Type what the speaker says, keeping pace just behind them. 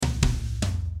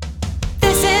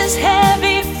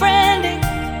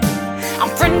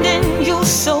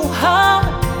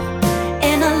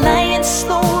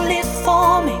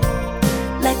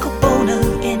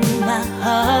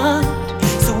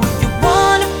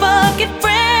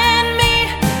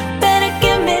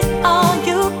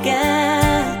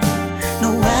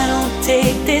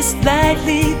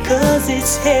'cause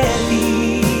it's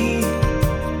heavy,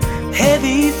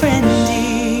 heavy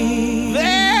friendly.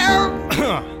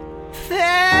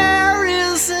 There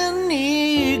is an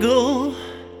eagle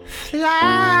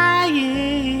flying.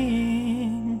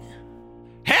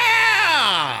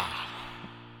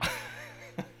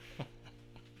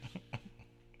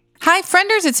 Hi,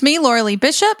 frienders. It's me, Laura Lee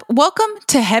Bishop. Welcome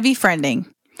to Heavy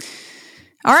Friending.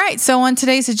 All right. So on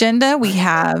today's agenda, we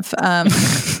have,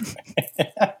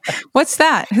 what's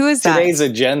that? Who is that? Today's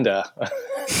agenda.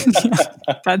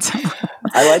 That's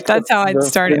that's how I'd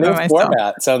start it by myself.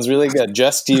 Format sounds really good.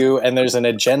 Just you, and there's an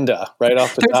agenda right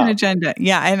off the top. There's an agenda.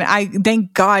 Yeah. And I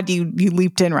thank God you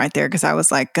leaped in right there, because I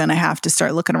was like going to have to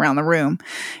start looking around the room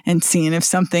and seeing if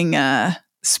something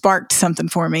sparked something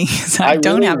for me. So I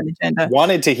don't have an agenda.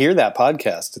 Wanted to hear that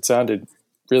podcast. It sounded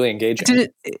really engaging.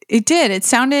 It did. It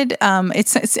sounded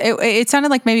it sounded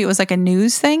like maybe it was like a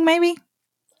news thing, maybe.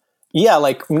 Yeah,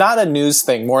 like not a news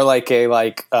thing, more like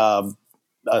a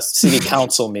city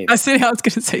council meeting. I was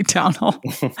going to say town hall,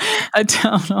 a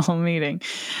town hall meeting.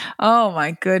 Oh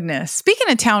my goodness!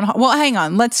 Speaking of town hall, well, hang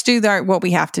on. Let's do what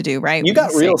we have to do, right? You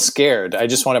got real scared. I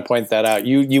just want to point that out.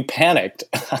 You panicked.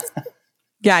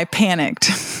 Yeah, I panicked.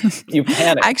 You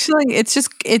panicked. Actually,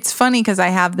 it's funny because I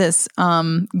have this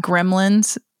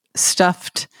Gremlins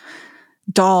stuffed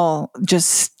doll just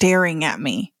staring at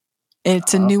me.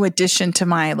 It's a new addition to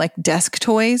my desk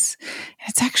toys.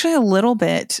 It's actually a little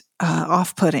bit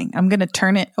off-putting. I'm going to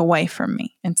turn it away from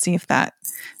me and see if that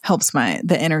helps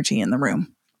the energy in the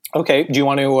room. Okay. Do you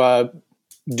want to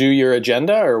do your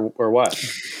agenda or what?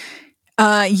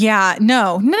 Yeah,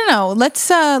 no. Let's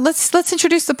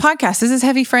introduce the podcast. This is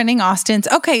Heavy Friending, Austin's.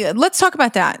 Okay, let's talk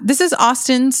about that. This is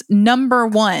Austin's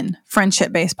 #1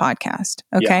 friendship-based podcast.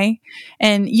 Okay. Yeah.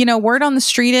 And word on the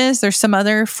street is there's some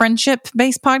other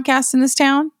friendship-based podcasts in this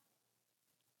town.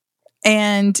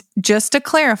 And just to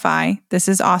clarify, this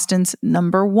is Austin's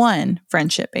 #1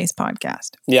 friendship-based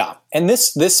podcast. Yeah. And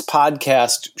this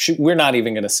podcast, we're not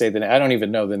even going to say the name. I don't even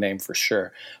know the name for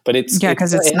sure. But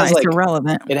because it's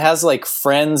irrelevant. It has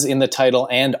friends in the title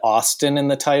and Austin in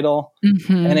the title.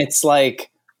 Mm-hmm. And it's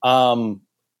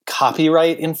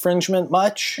copyright infringement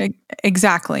much.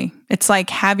 Exactly. It's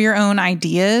have your own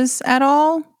ideas at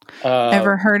all?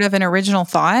 Ever heard of an original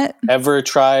thought? Ever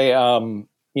try...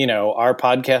 our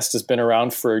podcast has been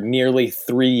around for nearly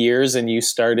 3 years, and you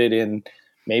started in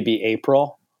maybe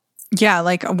April. Yeah,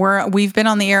 we've been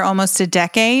on the air almost a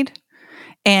decade,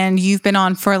 and you've been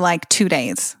on for 2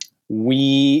 days.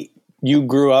 You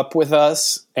grew up with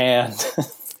us, and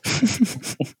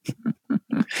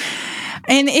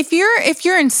and if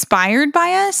you're inspired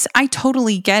by us, I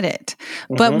totally get it.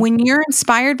 Mm-hmm. But when you're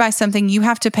inspired by something, you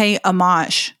have to pay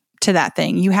homage to that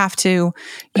thing. You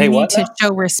need to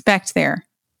show respect there.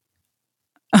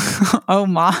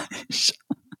 Homage.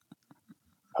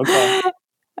 Okay.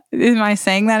 Am I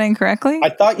saying that incorrectly? I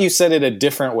thought you said it a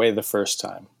different way the first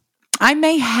time. I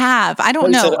may have. I don't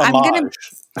know.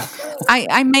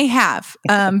 I may have.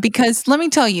 Because let me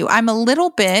tell you, I'm a little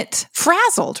bit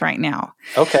frazzled right now.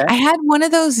 Okay. I had one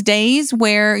of those days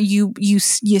where you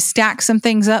stack some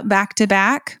things up back to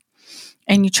back,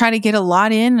 and you try to get a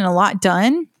lot in and a lot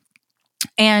done.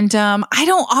 And I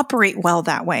don't operate well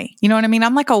that way. You know what I mean?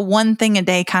 I'm a one thing a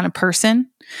day kind of person,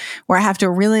 where I have to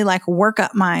really work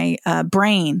up my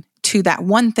brain to that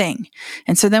one thing.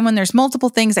 And so then when there's multiple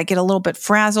things, I get a little bit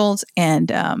frazzled,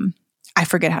 and I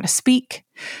forget how to speak.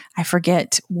 I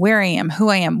forget where I am, who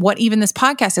I am, what even this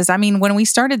podcast is. I mean, when we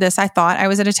started this, I thought I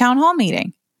was at a town hall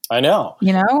meeting. I know.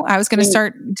 I was going to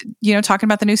start, talking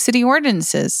about the new city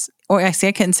ordinances. Or I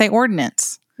couldn't say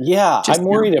ordinance. Yeah, I'm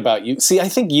worried about you. See, I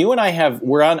think you and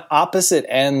we're on opposite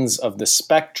ends of the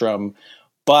spectrum,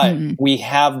 but we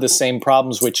have the same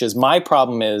problems, which is my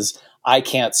problem is I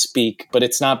can't speak, but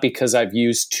it's not because I've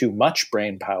used too much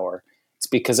brain power. It's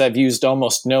because I've used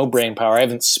almost no brain power. I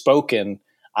haven't spoken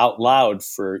out loud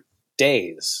for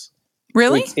days.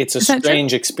 Really? It's a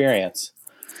strange experience.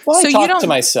 Well, so I talk to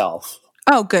myself.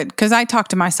 Oh, good, because I talk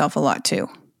to myself a lot too.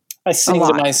 I sing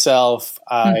to myself.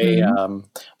 But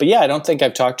yeah, I don't think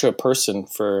I've talked to a person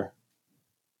for,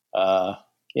 at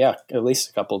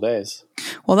least a couple of days.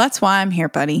 Well, that's why I'm here,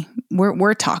 buddy.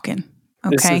 We're talking.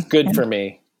 Okay. This is good for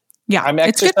me. Yeah. I'm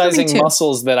exercising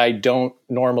muscles that I don't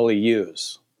normally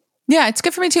use. Yeah, it's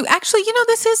good for me too. Actually,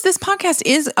 this podcast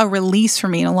is a release for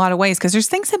me in a lot of ways, because there's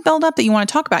things that build up that you want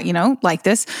to talk about, like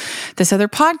this other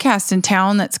podcast in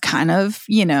town that's kind of,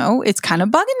 it's kind of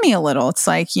bugging me a little. It's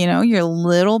you're a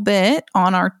little bit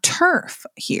on our turf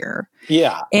here.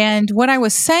 Yeah. And what I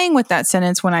was saying with that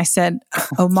sentence when I said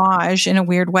homage in a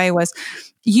weird way was,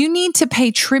 you need to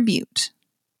pay tribute.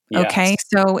 Yes. Okay.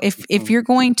 So if you're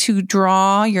going to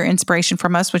draw your inspiration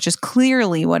from us, which is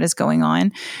clearly what is going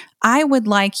on, I would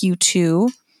like you to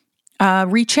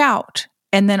reach out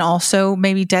and then also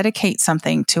maybe dedicate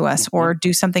something to us or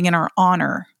do something in our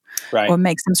honor. Right. Or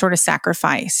make some sort of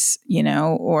sacrifice,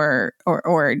 or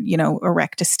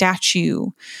erect a statue.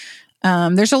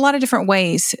 There's a lot of different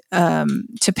ways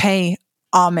to pay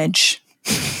homage.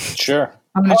 Sure.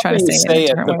 I'm going to try to say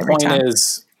it. The point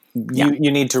is,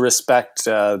 you need to respect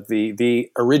the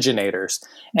originators.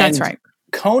 That's right.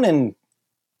 Conan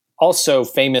also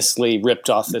famously ripped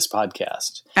off this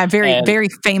podcast. Very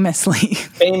famously.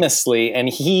 Famously. And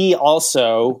he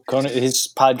also, his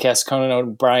podcast, Conan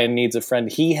O'Brien Needs a Friend,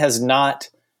 he has not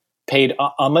paid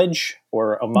homage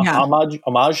or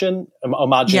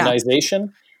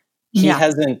homogenization. He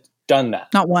hasn't done that.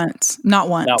 Not once.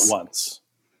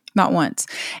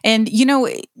 And,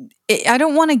 I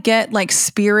don't want to get like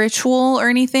spiritual or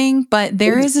anything, but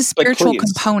there is a spiritual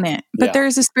component. But there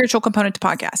is a spiritual component to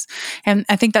podcasts. And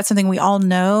I think that's something we all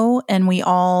know, and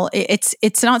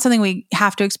it's not something we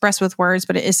have to express with words,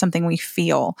 but it is something we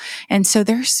feel. And so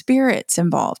there's spirits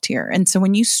involved here. And so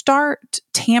when you start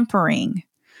tampering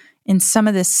in some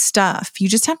of this stuff, you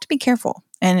just have to be careful.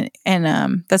 And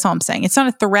that's all I'm saying. It's not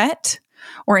a threat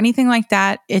or anything like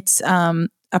that. It's a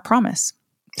promise.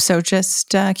 So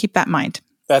just keep that in mind.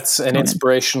 That's an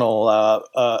inspirational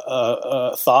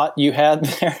thought you had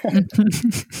there.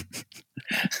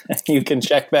 You can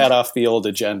check that off the old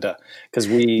agenda because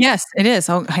Yes, it is.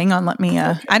 Oh, hang on. Let me.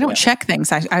 I don't check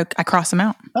things. I cross them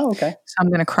out. Oh, okay. So I'm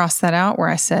going to cross that out where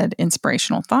I said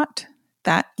inspirational thought.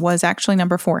 That was actually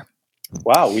number 4.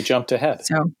 Wow, we jumped ahead.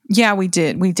 So yeah, we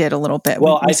did. We did a little bit.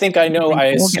 Well, I think I know.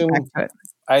 I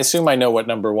assume I know what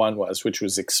number 1 was, which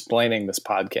was explaining this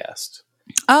podcast.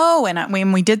 Oh,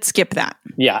 and we did skip that.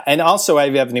 Yeah. And also I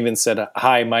haven't even said,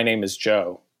 hi, my name is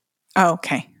Joe. Oh,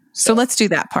 okay. So let's do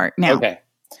that part now.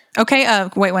 Okay.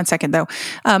 Wait 1 second though.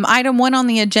 Item 1 on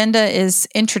the agenda is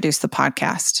introduce the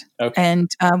podcast. Okay.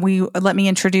 And let me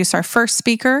introduce our first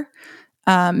speaker,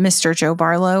 Mr. Joe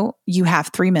Barlow. You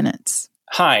have 3 minutes.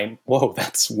 Hi. Whoa,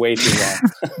 that's way too long.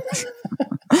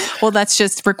 Well, that's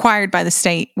just required by the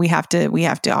state. We have to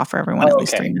offer everyone at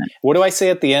least 3 minutes. What do I say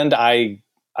at the end? I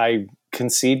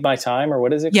concede my time, or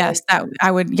what is it? Yes, that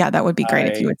would be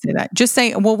great if you would say that. Just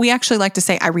say, well, we actually like to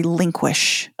say, I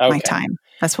relinquish my time.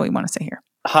 That's what we want to say here.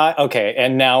 Hi. Okay.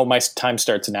 And now my time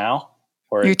starts now,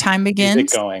 or your time begins.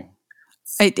 Is it going?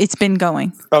 It's been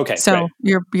going. Okay. So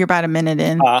great. You're about a minute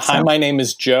in. Hi, my name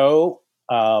is Joe.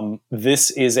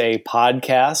 This is a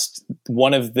podcast,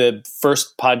 one of the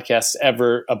first podcasts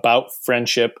ever about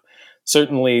friendship.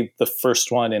 Certainly the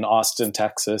first one in Austin,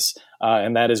 Texas.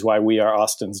 And that is why we are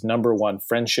Austin's number 1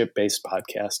 friendship-based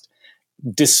podcast.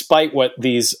 Despite what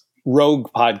these rogue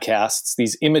podcasts,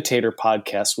 these imitator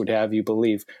podcasts would have you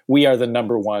believe, we are the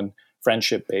number 1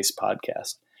 friendship-based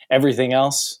podcast. Everything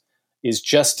else is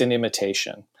just an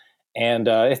imitation. And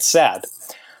it's sad.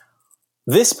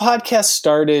 This podcast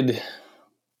started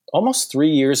almost 3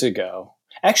 years ago.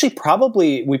 Actually,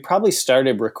 we probably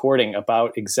started recording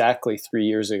about exactly 3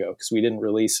 years ago because we didn't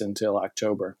release until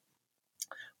October.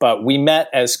 But we met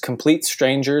as complete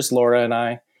strangers, Laura and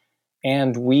I,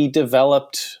 and we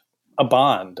developed a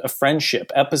bond, a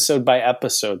friendship, episode by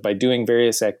episode, by doing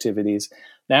various activities.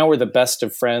 Now we're the best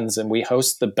of friends, and we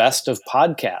host the best of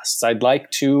podcasts. I'd like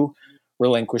to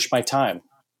relinquish my time.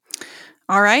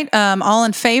 All right. All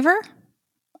in favor?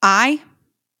 Aye.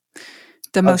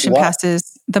 The motion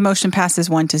passes. The motion passes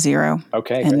 1-0.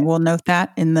 Okay, and great. We'll note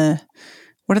that in the,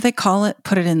 what do they call it?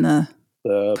 Put it in the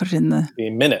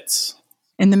minutes.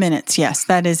 In the minutes, yes,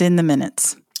 that is in the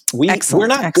minutes. We're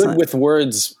not good with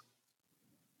words.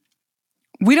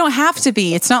 We don't have to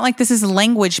be. It's not like this is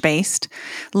language based.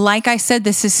 Like I said,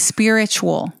 this is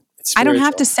spiritual. I don't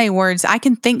have to say words. I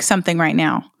can think something right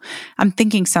now. I'm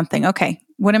thinking something. Okay,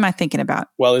 what am I thinking about?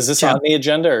 Well, is this on the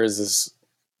agenda, or is this?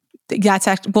 Yeah,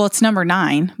 it's number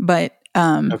 9, but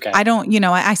okay. I don't,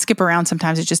 I skip around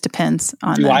sometimes. It just depends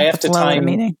on Do I have to time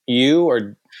meeting. You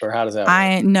or how does that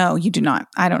work? No, you do not.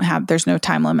 I don't have, there's no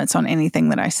time limits on anything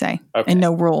that I say and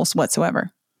no rules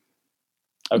whatsoever.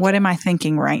 Okay. What am I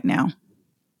thinking right now?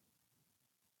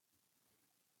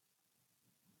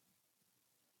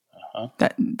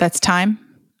 That's time,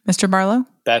 Mr. Barlow?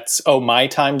 That's, my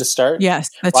time to start? Yes,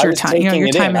 that's your time. Your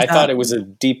time is I thought it was a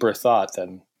deeper thought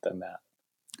than that.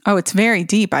 Oh, it's very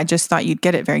deep. I just thought you'd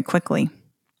get it very quickly.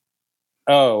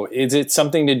 Oh, is it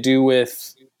something to do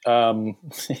with our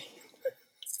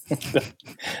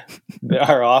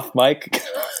off mic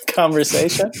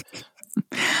conversation?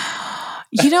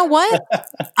 You know what?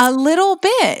 A little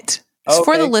bit. Okay.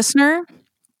 For the listener,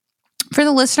 For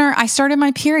the listener, I started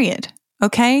my period.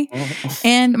 Okay.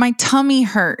 And my tummy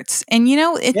hurts. And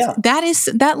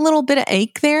that little bit of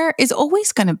ache there is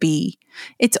always going to be,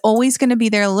 it's always going to be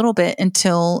there a little bit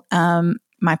until,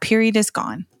 my period is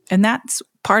gone. And that's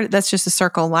just a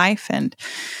circle of life. And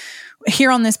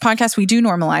here on this podcast, we do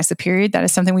normalize the period. That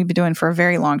is something we've been doing for a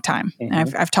very long time. Mm-hmm.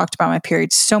 And I've talked about my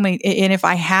period and if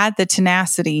I had the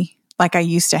tenacity like I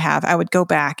used to have, I would go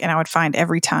back and I would find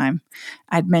every time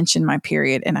I'd mention my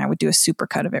period and I would do a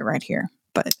supercut of it right here.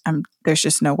 But there's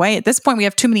just no way. At this point, we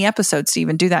have too many episodes to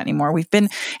even do that anymore. We've been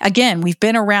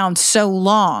around so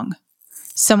long.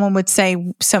 Someone would say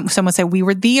we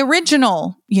were the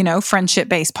original,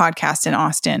 friendship-based podcast in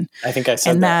Austin. I think I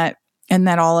said that. And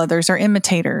that all others are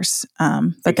imitators.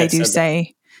 But they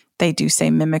do say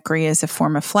mimicry is a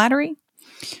form of flattery.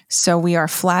 So we are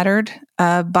flattered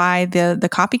by the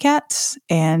copycats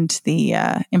and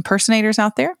the impersonators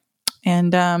out there.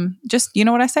 And just, you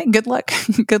know what I say? Good luck.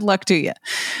 Good luck to you.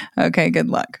 Okay, good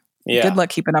luck. Yeah. Good luck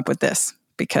keeping up with this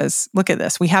because look at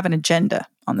this. We have an agenda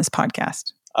on this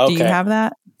podcast. Okay. Do you have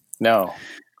that? No.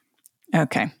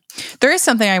 Okay. There is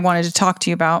something I wanted to talk to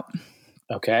you about.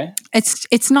 Okay.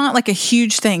 It's not like a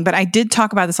huge thing, but I did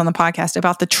talk about this on the podcast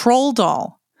about the troll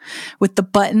doll with the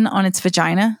button on its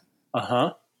vagina.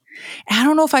 Uh-huh. I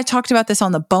don't know if I talked about this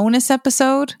on the bonus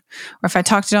episode or if I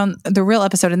talked it on the real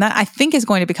episode. And that I think is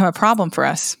going to become a problem for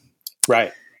us.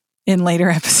 Right. In later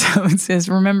episodes is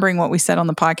remembering what we said on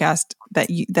the podcast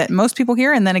that most people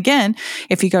hear. And then again,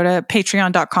 if you go to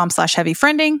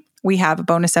patreon.com/heavyfriending, we have a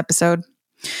bonus episode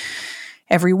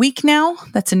every week now.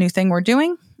 That's a new thing we're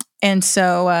doing. And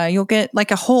so you'll get like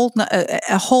a whole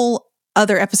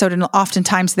other episode. And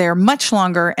oftentimes they're much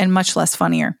longer and much less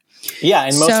funnier. Yeah,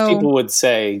 and most people would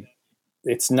say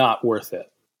it's not worth it.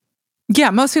 Yeah,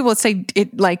 most people would say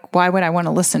it like, why would I want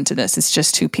to listen to this? It's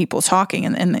just two people talking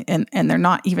and they're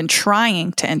not even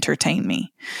trying to entertain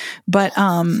me. But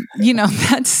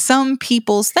that's some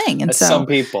people's thing. And that's some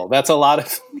people. That's a lot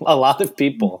of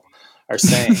people are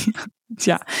saying.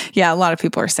 Yeah, a lot of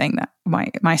people are saying that.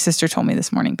 My sister told me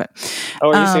this morning, but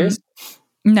are you serious?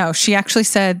 No, she actually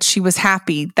said she was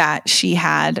happy that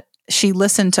she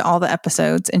listened to all the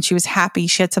episodes and she was happy.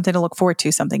 She had something to look forward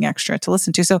to, something extra to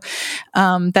listen to. So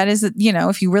that is,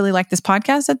 if you really like this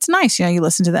podcast, that's nice. You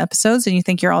listen to the episodes and you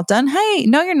think you're all done. Hey,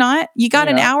 no, you're not. You got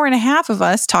an hour and a half of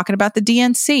us talking about the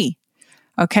DNC.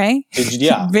 Okay.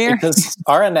 Yeah. Because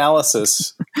our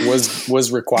analysis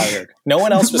was required. No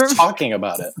one else was talking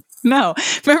about it. No.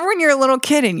 Remember when you were a little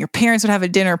kid and your parents would have a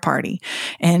dinner party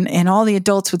and all the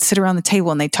adults would sit around the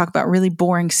table and they'd talk about really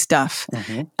boring stuff.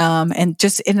 Mm-hmm. And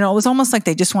it was almost like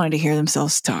they just wanted to hear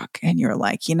themselves talk. And you're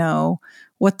like,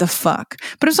 what the fuck?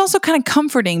 But it was also kind of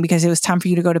comforting because it was time for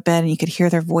you to go to bed and you could hear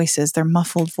their voices, their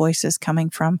muffled voices coming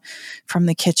from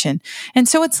the kitchen. And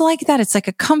so it's like that. It's like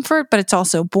a comfort, but it's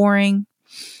also boring.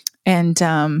 And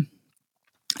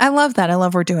I love that. I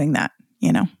love we're doing that,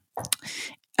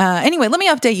 Anyway, let me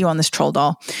update you on this troll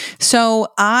doll. So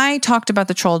I talked about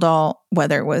the troll doll,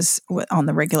 whether it was on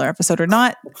the regular episode or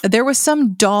not. There was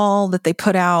some doll that they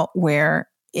put out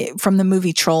from the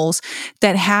movie Trolls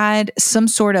that had some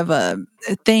sort of a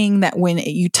thing that when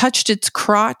you touched its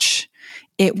crotch,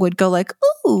 it would go like,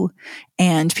 ooh.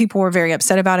 And people were very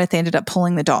upset about it. They ended up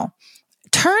pulling the doll.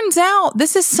 Turns out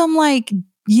this is some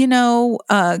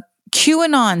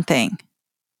QAnon thing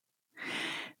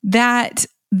that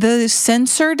the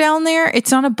sensor down there,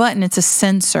 it's not a button, it's a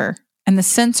sensor. And the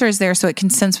sensor is there so it can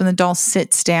sense when the doll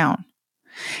sits down.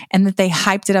 And that they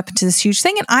hyped it up into this huge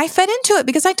thing. And I fed into it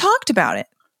because I talked about it.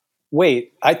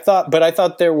 Wait, I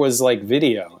thought there was like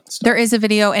video. There is a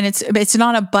video and it's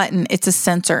not a button, it's a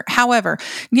sensor. However,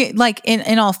 like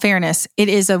in all fairness, it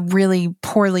is a really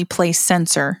poorly placed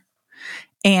sensor.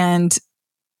 And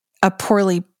a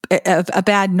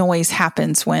bad noise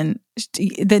happens when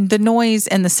the noise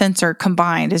and the sensor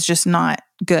combined is just not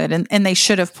good. And they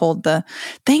should have pulled the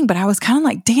thing, but I was kind of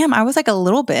like, damn, I was like a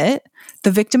little bit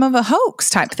the victim of a hoax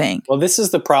type thing. Well, this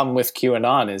is the problem with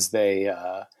QAnon is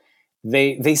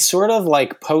they sort of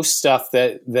like post stuff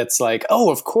that's like,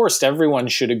 oh, of course, everyone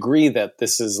should agree that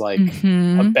this is like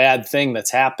a bad thing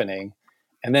that's happening.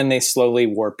 And then they slowly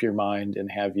warp your mind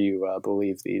and have you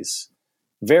believe these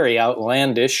very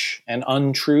outlandish and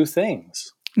untrue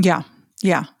things. Yeah.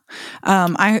 Yeah.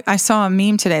 I saw a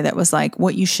meme today that was like,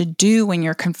 what you should do when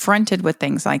you're confronted with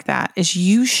things like that is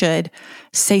you should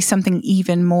say something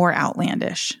even more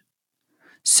outlandish.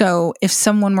 So if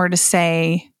someone were to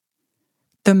say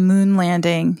the moon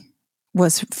landing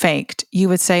was faked, you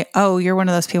would say, oh, you're one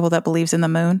of those people that believes in the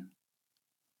moon.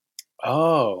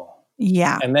 Oh.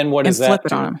 Yeah. And then what does that flip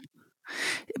it on them.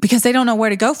 Because they don't know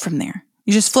where to go from there.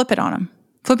 You just flip it on them.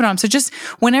 Flip it on them. So just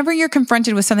whenever you're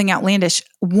confronted with something outlandish,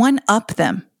 one up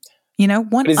them.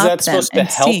 But is that supposed to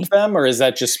help them, or is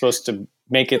that just supposed to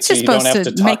make it so you don't have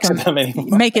to talk to them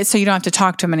anymore? Make it so you don't have to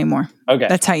talk to them anymore. Okay.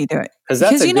 That's how you do it. Because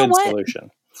that's a good solution.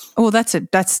 Well, that's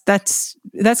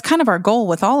kind of our goal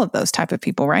with all of those type of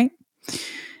people, right?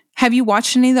 Have you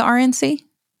watched any of the RNC?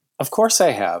 Of course I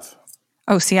have.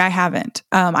 Oh, see, I haven't.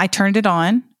 I turned it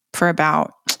on for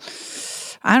about,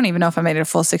 I don't even know if I made it a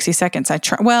full 60 seconds.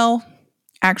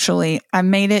 Actually, I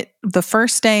made it the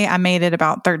first day, I made it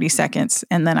about 30 seconds.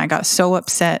 And then I got so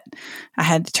upset, I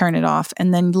had to turn it off.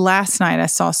 And then last night I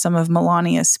saw some of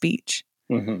Melania's speech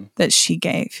that she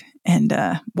gave. And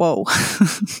whoa.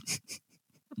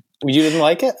 You didn't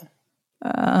like it?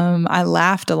 I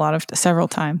laughed several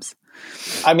times.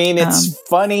 I mean, it's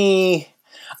funny.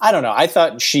 I don't know. I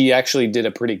thought she actually did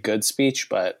a pretty good speech,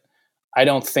 but I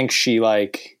don't think she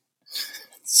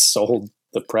sold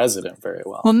the president very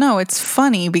well. Well, no, it's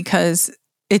funny because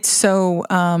it's so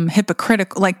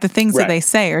hypocritical. Like the things that they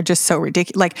say are just so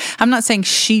ridiculous. Like I'm not saying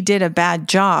she did a bad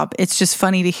job. It's just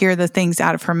funny to hear the things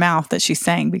out of her mouth that she's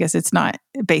saying because it's not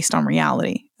based on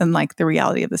reality and like the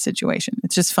reality of the situation.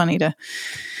 It's just funny to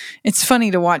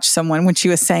watch someone when she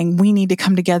was saying we need to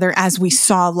come together as we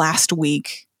saw last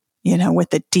week, with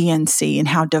the DNC and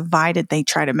how divided they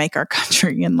try to make our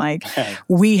country. And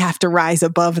we have to rise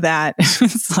above that.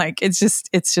 It's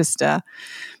just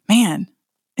man,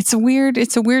 it's a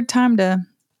weird time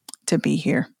to be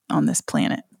here on this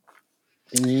planet.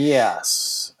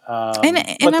 Yes. But I'm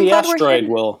the asteroid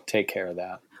will take care of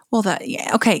that. Well,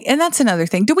 okay. And that's another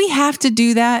thing. Do we have to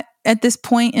do that at this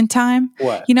point in time?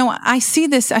 What? I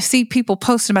see people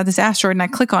posting about this asteroid and I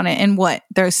click on it and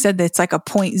they said that it's like a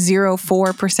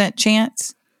 0.04%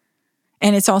 chance.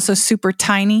 And it's also super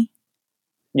tiny.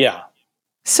 Yeah.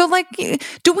 So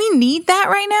do we need that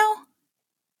right now?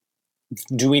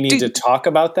 Do we need to talk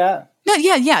about that? No,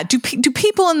 yeah. Do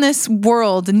people in this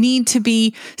world need to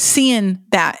be seeing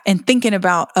that and thinking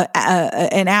about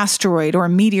an asteroid or a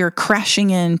meteor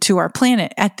crashing into our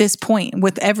planet at this point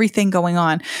with everything going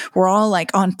on? We're all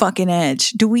on fucking edge.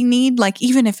 Do we need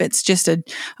even if it's just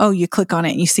you click on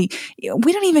it and you see,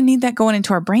 we don't even need that going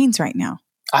into our brains right now.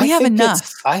 We have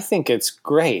enough. I think it's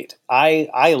great.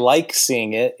 I like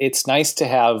seeing it. It's nice to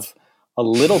have a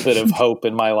little bit of hope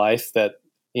in my life that,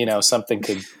 something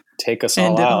could take us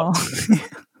all out.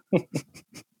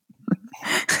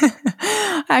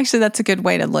 Actually, that's a good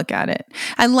way to look at it.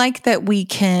 I like that we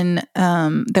can,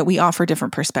 that we offer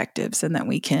different perspectives and that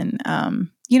we can,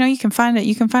 you can find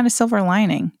a silver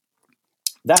lining.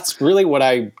 That's really what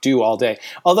I do all day.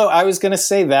 Although I was going to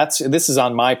say this is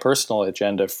on my personal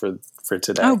agenda for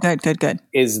today. Oh, good.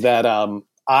 Is that,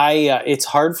 it's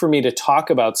hard for me to talk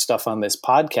about stuff on this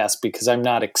podcast because I'm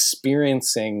not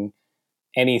experiencing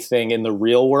anything in the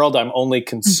real world. I'm only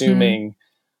consuming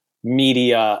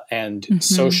media and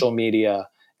social media.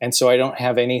 And so I don't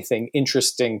have anything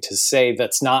interesting to say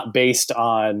that's not based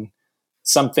on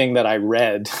something that I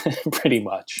read pretty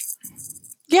much.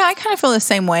 Yeah, I kind of feel the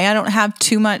same way. I don't have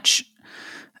too much,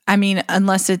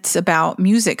 unless it's about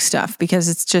music stuff, because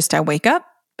it's just I wake up,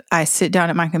 I sit down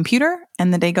at my computer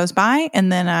and the day goes by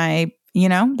and then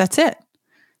that's it.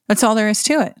 That's all there is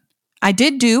to it. I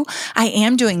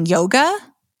am doing yoga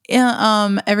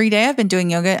every day. I've been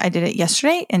doing yoga. I did it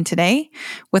yesterday and today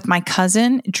with my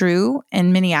cousin Drew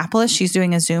in Minneapolis. She's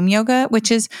doing a Zoom yoga,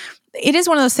 it is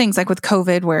one of those things like with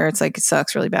COVID where it's it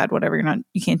sucks really bad, whatever,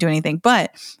 you can't do anything,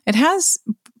 but it has,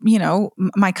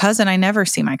 my cousin, I never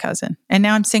see my cousin and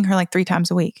now I'm seeing her 3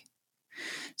 times a week.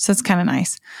 So it's kind of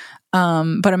nice.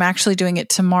 But I'm actually doing it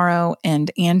tomorrow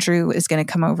and Andrew is going to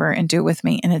come over and do it with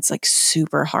me. And it's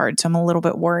super hard. So I'm a little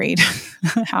bit worried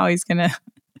how he's going to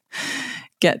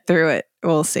get through it.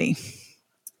 We'll see.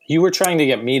 You were trying to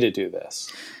get me to do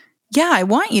this. Yeah, I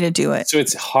want you to do it. So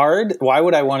it's hard. Why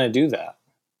would I want to do that?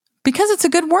 Because it's a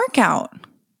good workout.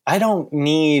 I don't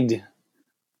need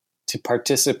to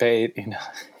participate in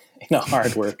a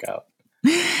hard workout.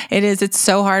 It is. It's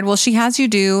so hard. Well, she has you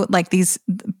do these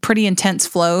pretty intense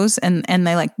flows and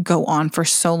they go on for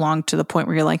so long to the point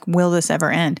where you're will this ever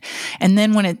end? And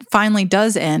then when it finally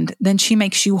does end, then she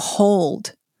makes you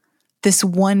hold this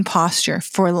one posture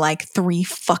for 3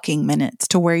 fucking minutes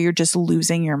to where you're just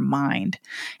losing your mind.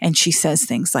 And she says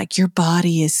things like, your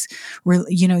body is,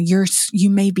 you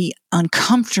may be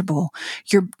uncomfortable.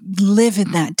 You're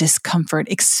living that discomfort,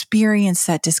 experience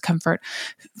that discomfort,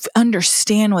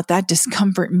 understand what that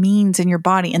discomfort means in your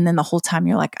body. And then the whole time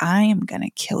you're I am going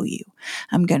to kill you.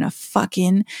 I'm going to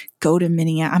fucking go to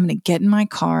Minneapolis. I'm going to get in my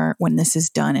car when this is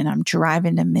done and I'm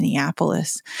driving to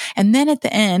Minneapolis. And then at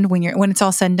the end, when it's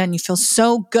all said and done, you feel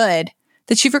so good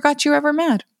that you forgot you were ever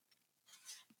mad.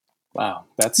 Wow.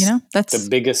 That's, that's the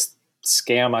biggest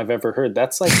scam I've ever heard.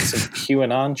 That's like some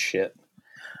QAnon shit.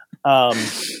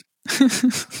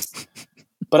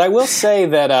 But I will say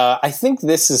that I think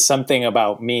this is something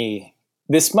about me.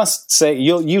 This must say,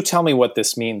 you tell me what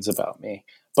this means about me.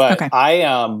 But okay.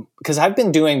 Because I've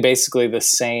been doing basically the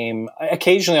same,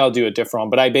 occasionally I'll do a different one,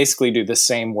 but I basically do the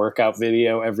same workout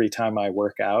video every time I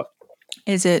work out.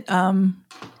 Is it, don't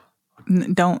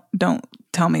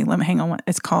tell me, let me hang on what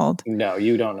it's called. No,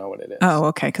 you don't know what it is. Oh,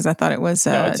 okay. Because I thought it was,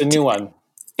 no, it's a new one.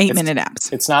 8-minute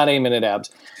abs. It's not 8-minute abs.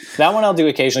 That one I'll do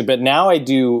occasionally, but now I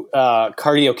do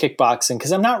cardio kickboxing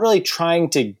because I'm not really trying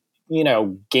to,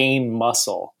 gain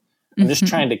muscle. I'm just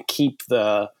trying to keep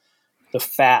the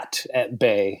fat at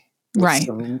bay. Right.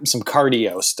 Some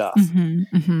cardio stuff.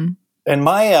 And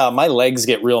my legs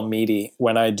get real meaty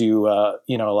when I do a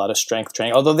lot of strength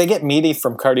training. Although they get meaty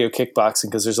from cardio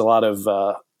kickboxing because there's a lot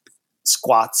of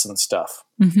squats and stuff.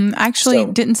 Actually,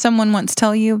 didn't someone once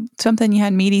tell you something? You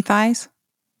had meaty thighs?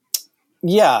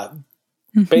 Yeah,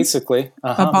 basically.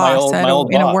 A boss my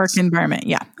old in boss. A work environment.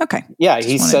 Yeah. Okay. Yeah,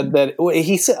 he said that.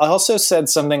 He also said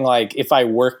something like, if I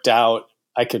worked out,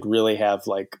 I could really have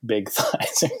like big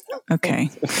thighs. Okay.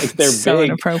 Like they're so big.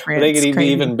 Inappropriate. They could be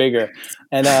even bigger.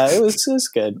 And it was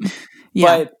good.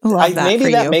 Yeah, but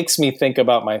maybe that makes me think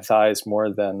about my thighs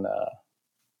more than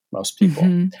most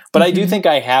people. But I do think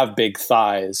I have big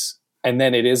thighs. And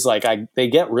then it is like they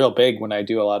get real big when I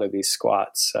do a lot of these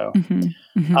squats. So,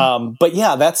 but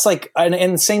yeah, that's like,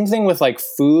 and same thing with like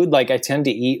food. Like I tend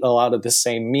to eat a lot of the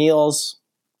same meals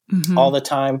all the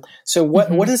time. So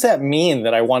what does that mean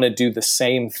that I want to do the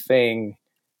same thing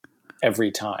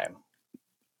every time?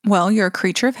 Well, you're a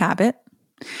creature of habit,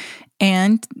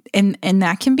 and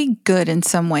that can be good in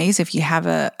some ways if you have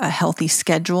a healthy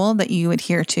schedule that you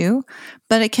adhere to,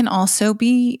 but it can also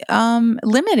be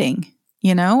limiting.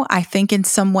 I think in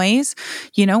some ways,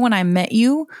 when I met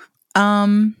you,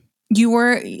 you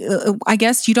were, I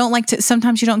guess you don't like to,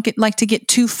 sometimes you don't like to get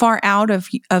too far out of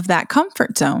that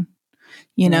comfort zone.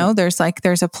 There's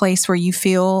a place where you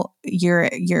feel you're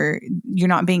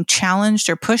not being challenged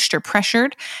or pushed or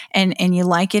pressured and you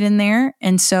like it in there.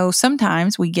 And so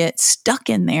sometimes we get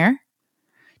stuck in there.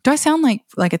 Do I sound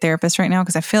like a therapist right now?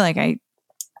 Because I feel like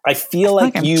I feel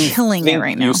like I'm killing it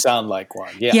right now. You sound like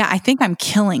one. Yeah. Yeah, I think I'm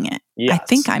killing it. Yes. I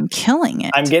think I'm killing it.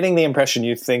 I'm getting the impression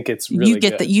you think it's really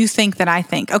good. That you think that I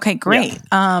think. Okay, great.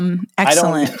 Yeah.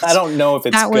 Excellent. I don't know if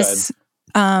it's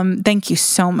good. Thank you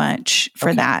so much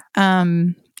for that.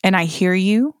 And I hear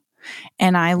you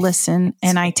and I listen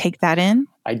and I take that in.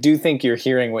 I do think you're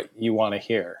hearing what you want to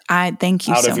hear. I thank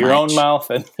you so much. Out of your own mouth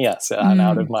and and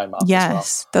out of my mouth yes,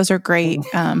 as well. Those are great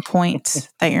points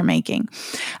that you're making.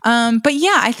 But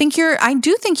yeah, I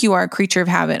do think you are a creature of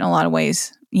habit in a lot of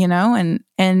ways,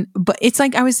 but it's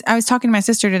like I was talking to my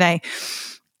sister today.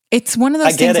 It's one of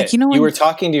those things like, you were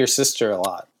talking to your sister a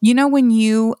lot. When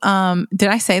you did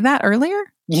I say that earlier?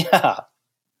 Yeah.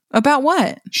 About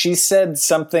what? She said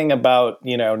something about,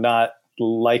 not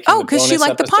liking the bonus because she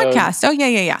liked episode. The podcast. Oh,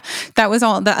 yeah. That was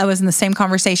all that I was in the same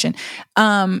conversation.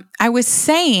 I was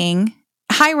saying,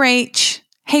 hi, Rach.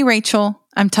 Hey, Rachel.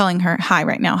 I'm telling her hi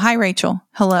right now. Hi, Rachel.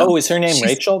 Hello. Oh, is her name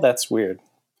Rachel? That's weird.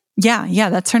 Yeah,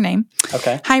 that's her name.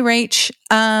 Okay. Hi, Rach.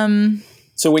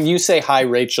 So when you say hi,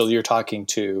 Rachel, you're talking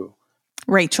to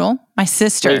Rachel, my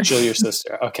sister. Rachel, your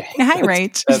sister. Okay. Hi,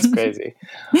 Rach. That's crazy.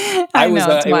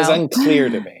 It was unclear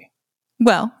to me.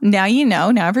 Well, now you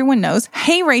know. Now everyone knows.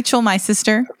 Hey, Rachel, my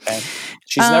sister. Okay.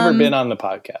 She's never been on the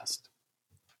podcast.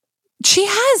 She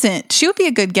hasn't. She would be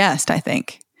a good guest, I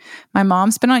think. My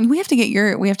mom's been on. We have to get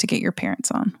your parents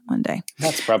on one day.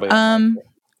 That's probably.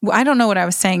 I don't know what I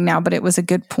was saying now, but it was a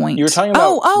good point. You were talking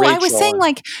about Rachel. I was saying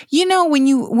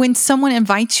when someone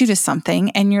invites you to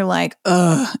something and you're like,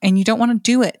 ugh, and you don't want to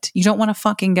do it. You don't want to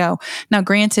fucking go. Now,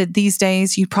 granted, these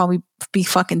days you'd probably be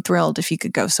fucking thrilled if you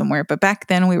could go somewhere. But back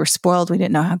then we were spoiled. We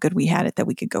didn't know how good we had it, that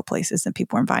we could go places and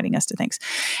people were inviting us to things.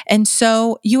 And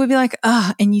so you would be like,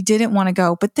 ugh, and you didn't want to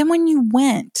go. But then when you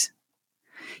went,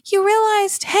 you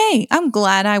realized, hey, I'm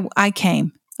glad I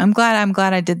came. I'm glad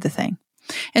I did the thing.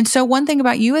 And so one thing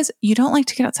about you is you don't like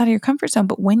to get outside of your comfort zone,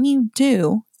 but when you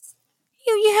do,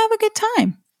 you have a good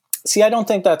time. See, I don't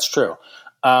think that's true.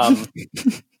 And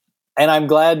I'm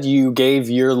glad you gave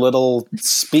your little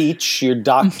speech, your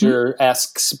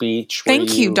doctor-esque speech.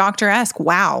 Thank you, doctor-esque.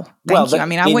 Wow. Thank you. I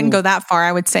mean, I wouldn't go that far.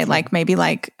 I would say maybe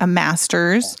a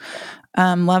master's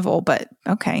level, but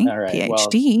okay. All right.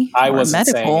 PhD. Well, I wasn't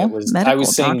medical, saying it was. I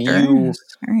was saying doctor.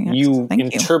 you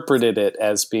interpreted it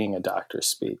as being a doctor's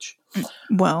speech.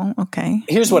 Well, okay.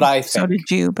 Here's what I think. So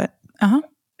did you, but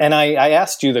And I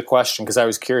asked you the question because I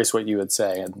was curious what you would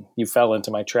say, and you fell into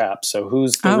my trap. So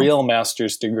who's the real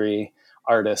master's degree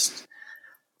artist?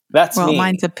 That's me.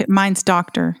 Mine's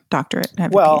doctorate. I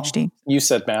have a PhD. You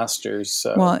said master's.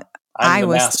 So well, I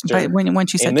was, master but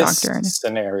once you said doctorate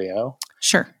scenario,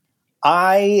 sure.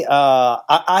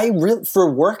 I really,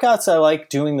 for workouts, I like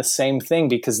doing the same thing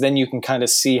because then you can kind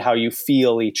of see how you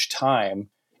feel each time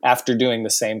after doing the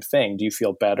same thing. Do you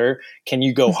feel better? Can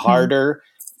you go harder?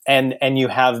 And you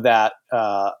have that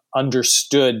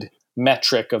understood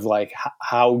metric of like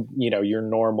how, your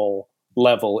normal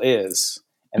level is.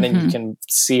 And then you can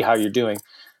see how you're doing.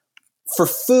 For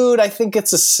food, I think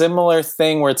it's a similar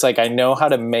thing where it's like, I know how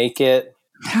to make it.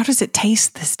 How does it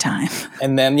taste this time?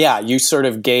 And then, you sort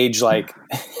of gauge like,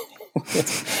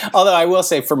 although I will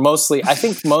say mostly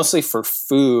for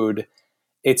food,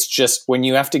 it's just when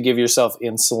you have to give yourself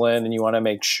insulin and you want to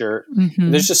make sure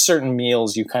there's just certain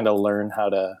meals you kind of learn how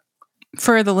to.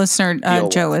 For the listener,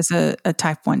 Joe is a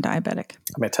type 1 diabetic.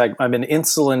 I'm an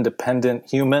insulin dependent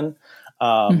human.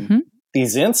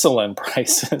 These insulin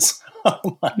prices.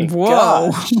 Oh my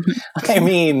gosh. I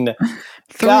mean,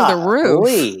 through the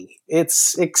roof.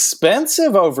 It's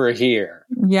expensive over here.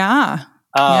 Yeah.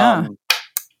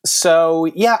 So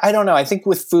I don't know. I think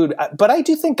with food, but I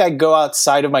do think I go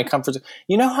outside of my comfort zone.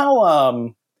 You know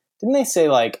how, didn't they say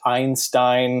like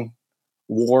Einstein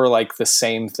wore like the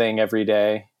same thing every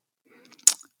day?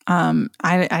 I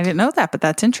didn't know that, but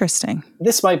that's interesting.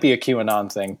 This might be a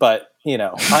QAnon thing, but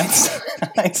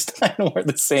Einstein wore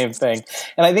the same thing.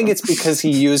 And I think it's because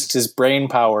he used his brain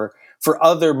power for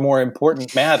other more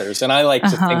important matters. And I like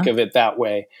to think of it that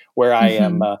way, where I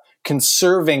am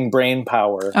conserving brain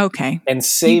power and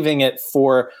saving it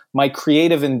for my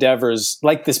creative endeavors,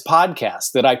 like this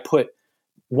podcast that I put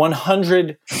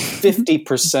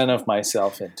 150% of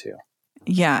myself into.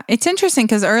 Yeah. It's interesting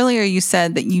because earlier you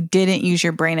said that you didn't use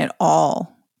your brain at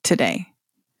all today.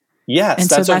 Yes,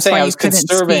 that's what I'm saying.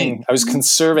 I was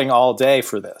conserving all day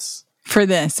for this.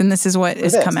 And this is what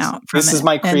has come out from This is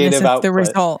my creative output. The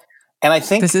result. And I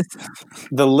think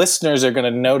the listeners are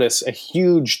going to notice a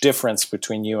huge difference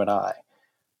between you and I.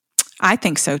 I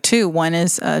think so too. One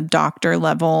is a doctor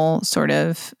level sort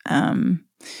of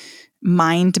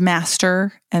mind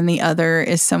master, and the other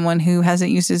is someone who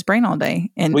hasn't used his brain all day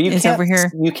and is over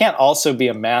here. You can't also be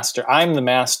a master. I'm the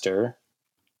master.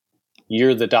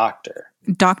 You're the doctor.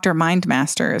 Dr. Mind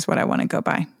Master is what I want to go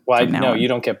by. Well, no, you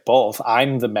don't get both.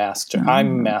 I'm the master.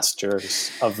 I'm masters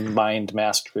of mind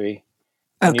mastery.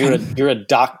 Okay. You're a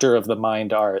doctor of the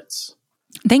mind arts.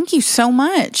 Thank you so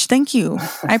much. Thank you.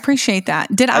 I appreciate that.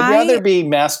 I'd rather be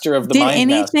master of the mind master.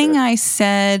 Did anything I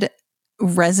said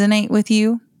resonate with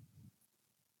you?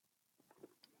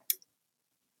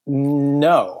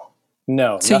 No. So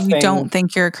nothing. You don't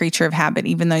think you're a creature of habit,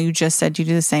 even though you just said you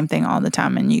do the same thing all the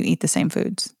time and you eat the same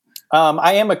foods?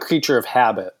 I am a creature of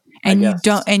habit. And you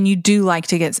do like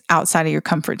to get outside of your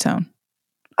comfort zone.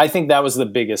 I think that was the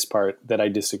biggest part that I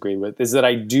disagree with, is that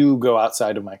I do go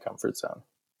outside of my comfort zone.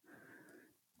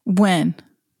 When?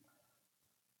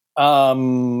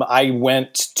 I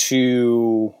went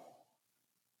to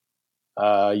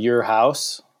your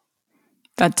house.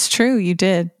 That's true. You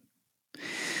did.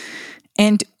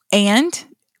 And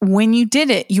when you did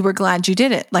it, you were glad you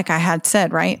did it. Like I had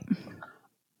said, right?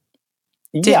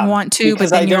 Didn't want to, but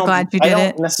then you're glad you did it.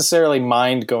 I don't necessarily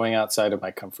mind going outside of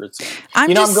my comfort zone.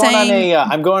 I'm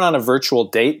going on a virtual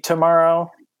date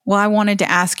tomorrow. Well, I wanted to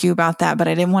ask you about that, but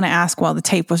I didn't want to ask while the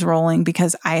tape was rolling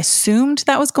because I assumed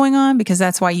that was going on because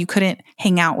that's why you couldn't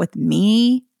hang out with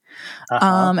me.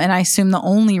 And I assumed the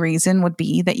only reason would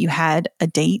be that you had a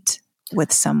date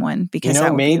with someone because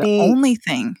that would be the only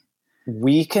thing.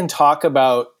 We can talk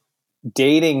about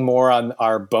dating more on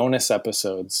our bonus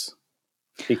episodes.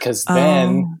 Because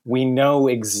then we know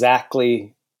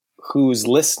exactly who's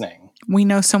listening. We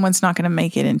know someone's not going to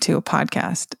make it into a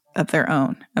podcast of their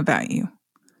own about you.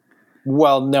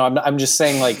 Well, no, I'm just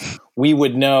saying like we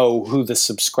would know who the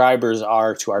subscribers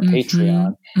are to our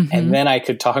Patreon. And then I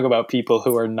could talk about people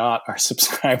who are not our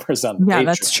subscribers on the Patreon. Yeah,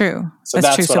 that's true. So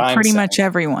that's true. What so I'm pretty saying. Much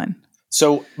everyone.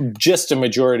 So just a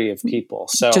majority of people.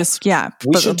 So we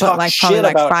should talk like shit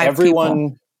about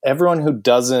everyone who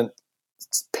doesn't.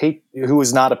 Who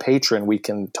is not a patron, we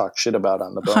can talk shit about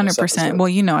on the bonus 100%. Episode. Well,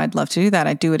 I'd love to do that.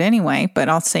 I'd do it anyway, but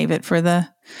I'll save it for the.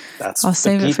 That's what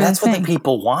the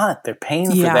people want. They're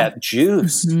paying for that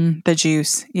juice. The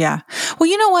juice, yeah. Well,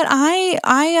 you know what?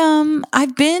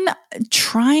 I've been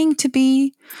trying to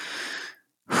be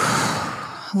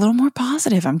a little more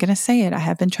positive. I'm going to say it. I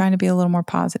have been trying to be a little more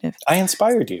positive. I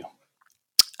inspired you.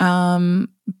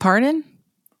 Pardon?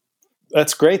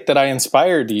 that's great that I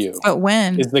inspired you. But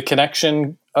when? Is the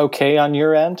connection okay on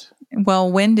your end?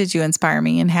 Well, when did you inspire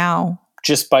me and how?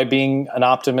 Just by being an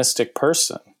optimistic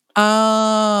person.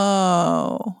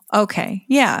 Oh, okay.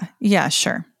 Yeah. Yeah,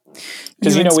 sure.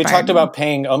 Because, we inspired talked me. about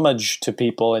paying homage to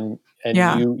people and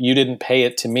Yeah. you didn't pay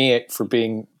it to me for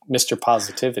being Mr.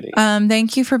 Positivity.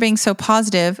 Thank you for being so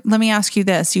positive. Let me ask you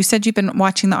this. You said you've been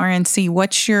watching the RNC.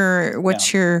 What's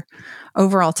your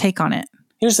overall take on it?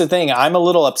 Here's the thing. I'm a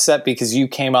little upset because you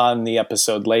came on the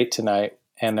episode late tonight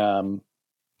and,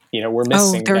 we're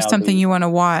missing. Oh, there's something you want to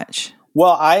watch.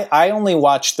 Well, I only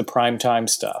watched the primetime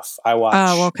stuff. I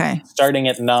watched starting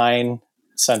at 9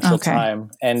 Central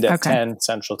Time, end at 10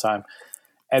 Central Time.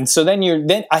 And so then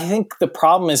I think the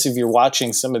problem is if you're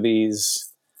watching some of these,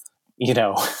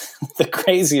 the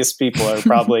craziest people are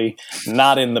probably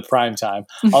not in the prime time,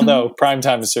 although prime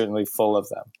time is certainly full of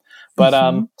them. But,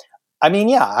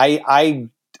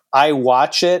 I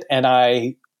watch it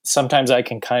and sometimes I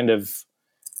can kind of,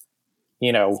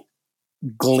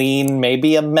 glean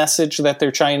maybe a message that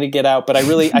they're trying to get out. But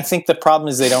I think the problem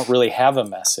is they don't really have a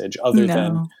message other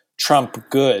than Trump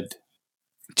good.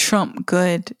 Trump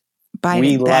good. Biden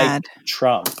we bad. Like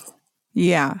Trump.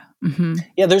 Yeah. Mm-hmm.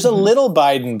 Yeah, there's a little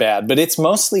Biden bad, but it's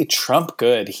mostly Trump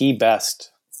good. He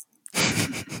best.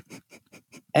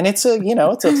 And it's a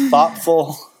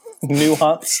thoughtful,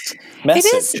 nuanced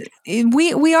message. It is.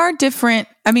 We are different.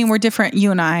 I mean, we're different.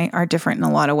 You and I are different in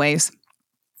a lot of ways.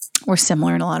 We're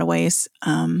similar in a lot of ways.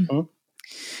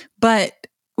 But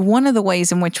one of the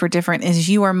ways in which we're different is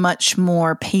you are much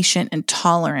more patient and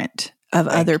tolerant of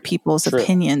other people's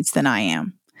opinions than I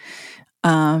am.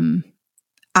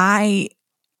 I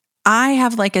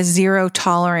have like a zero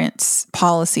tolerance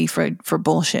policy for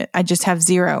bullshit. I just have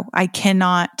zero. I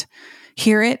cannot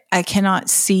hear it. I cannot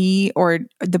see or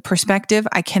the perspective.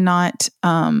 I cannot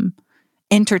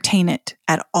entertain it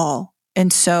at all.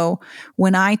 And so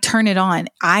when I turn it on,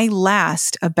 I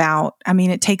last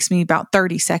it takes me about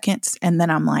 30 seconds and then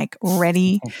I'm like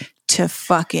ready to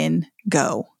fucking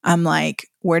go. I'm like,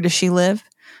 where does she live?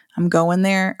 I'm going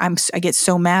there. I get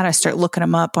so mad. I start looking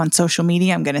them up on social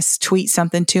media. I'm going to tweet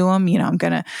something to them.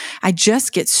 I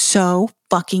just get so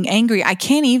fucking angry. I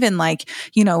can't even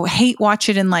hate watch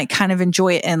it and kind of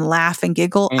enjoy it and laugh and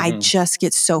giggle. Mm-hmm. I just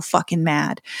get so fucking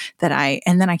mad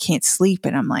and then I can't sleep.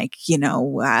 And I'm like, I'm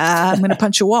going to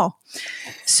punch a wall.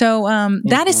 So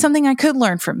that is something I could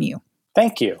learn from you.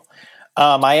 Thank you.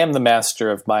 I am the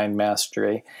master of mind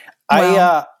mastery.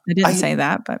 Well, I didn't say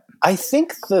that, but I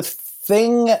think the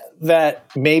thing that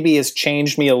maybe has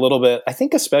changed me a little bit, I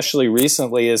think especially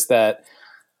recently, is that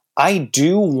I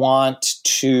do want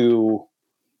to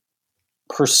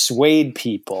persuade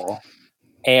people.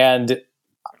 And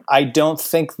I don't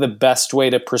think the best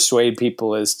way to persuade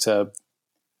people is to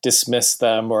dismiss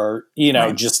them or,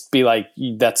 just be like,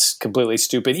 that's completely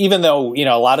stupid. Even though,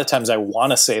 a lot of times I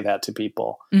want to say that to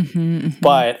people,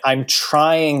 but I'm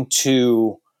trying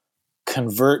to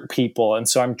convert people. And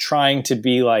so I'm trying to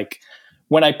be like,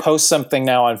 when I post something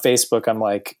now on Facebook, I'm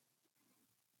like,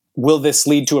 will this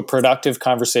lead to a productive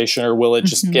conversation or will it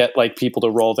just get people to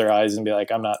roll their eyes and be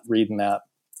like, I'm not reading that.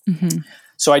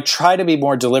 So I try to be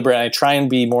more deliberate and I try and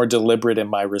be more deliberate in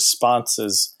my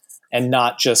responses and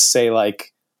not just say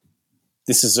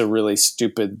this is a really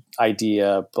stupid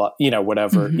idea, but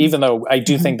whatever, even though I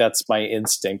do think that's my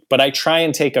instinct, but I try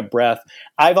and take a breath.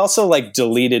 I've also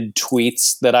deleted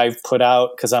tweets that I've put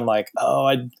out because I'm like,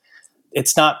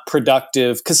 it's not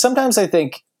productive. Because sometimes I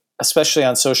think, especially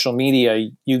on social media,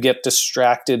 you get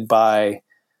distracted by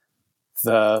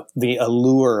the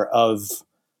allure of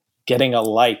getting a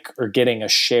like or getting a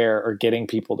share or getting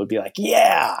people to be like,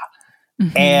 yeah.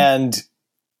 And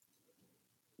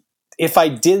if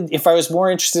I was more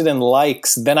interested in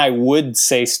likes, then I would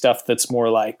say stuff that's more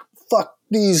like, fuck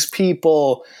these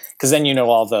people. Because then,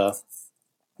 all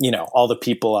the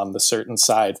people on the certain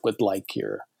side would like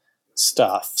your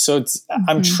stuff. So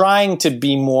I'm trying to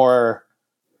be more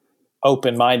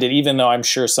open-minded, even though I'm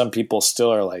sure some people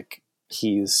still are like,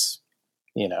 he's,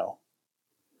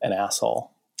 an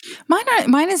asshole.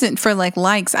 Mine isn't for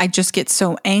likes. I just get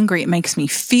so angry. It makes me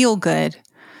feel good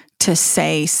to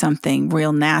say something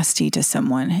real nasty to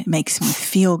someone. It makes me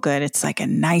feel good. It's like a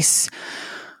nice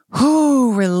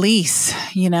release,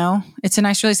 it's a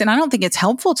nice release. And I don't think it's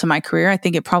helpful to my career. I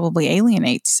think it probably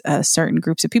alienates certain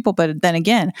groups of people. But then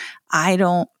again, I'm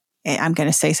going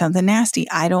to say something nasty.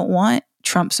 I don't want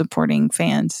Trump supporting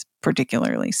fans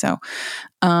particularly. So,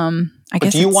 I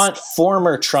guess. Do you want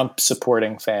former Trump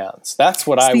supporting fans? That's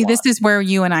what I want. This is where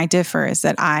you and I differ, is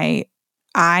that I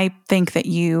think that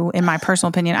you, in my personal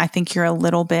opinion, I think you're a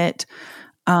little bit,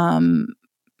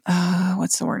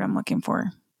 what's the word I'm looking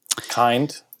for?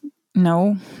 Kind.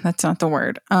 No, that's not the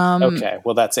word. Okay,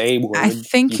 well, that's a word. I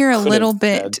think you're a little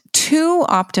bit too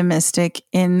optimistic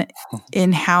in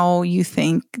how you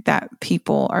think that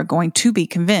people are going to be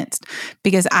convinced,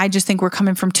 because I just think we're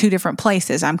coming from two different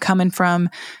places. I come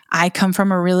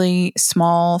from a really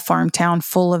small farm town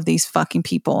full of these fucking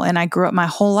people, and I grew up my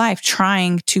whole life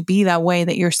trying to be that way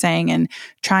that you're saying, and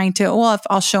trying to, well, if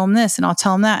I'll show them this and I'll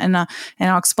tell them that, and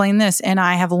I'll explain this, and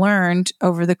I have learned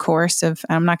over the course of,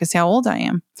 I'm not going to say how old I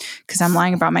am because I'm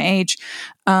lying about my age,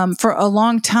 for a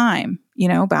long time,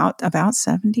 about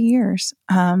 70 years.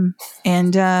 And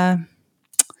I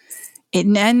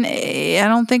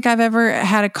don't think I've ever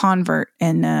had a convert,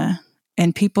 and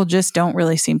people just don't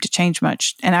really seem to change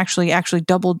much, and actually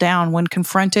double down when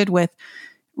confronted with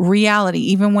reality.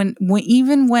 Even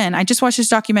when I just watched this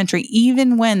documentary,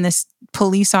 even when this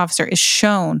police officer is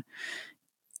shown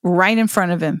right in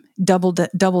front of him,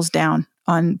 doubles down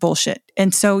on bullshit.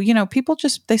 And so, people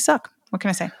just, they suck. What can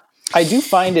I say? I do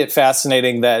find it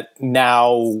fascinating that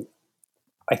now,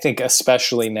 I think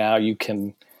especially now, you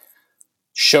can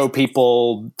show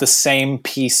people the same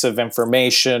piece of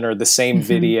information or the same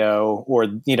video or,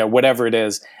 whatever it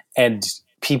is, and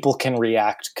people can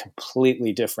react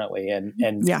completely differently and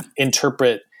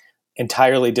interpret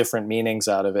entirely different meanings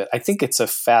out of it. I think it's a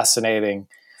fascinating,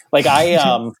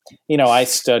 I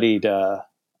studied,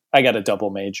 I got a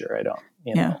double major.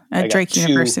 At Drake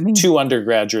University. Two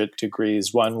undergraduate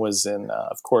degrees. One was in,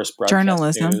 of course, broadcast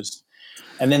journalism news,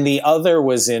 and then the other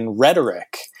was in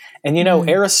rhetoric. And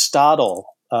Aristotle,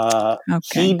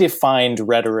 he defined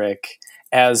rhetoric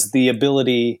as the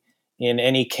ability, in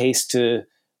any case, to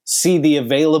see the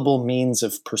available means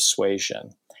of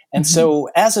persuasion. And so,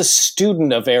 as a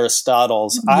student of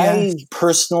Aristotle's, I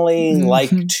personally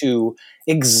like to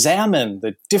examine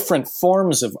the different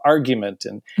forms of argument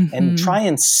and try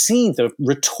and see the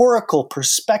rhetorical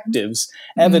perspectives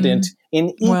evident in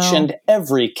each and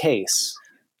every case.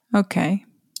 Okay.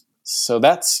 So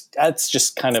that's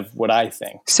just kind of what I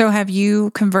think. So have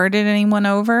you converted anyone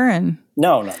over? And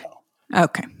No.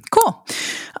 Okay, cool.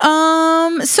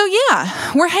 So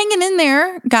yeah, we're hanging in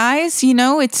there, guys.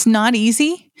 It's not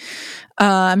easy.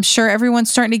 I'm sure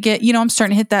everyone's starting to get, I'm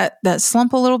starting to hit that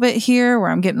slump a little bit here where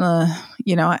I'm getting I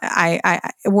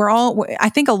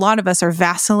think a lot of us are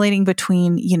vacillating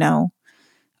between,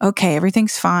 okay,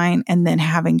 everything's fine, and then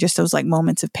having just those like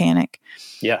moments of panic.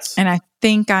 Yes. And I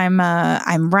think I'm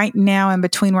right now in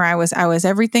between where I was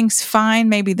everything's fine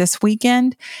maybe this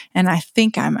weekend, and I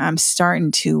think I'm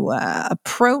starting to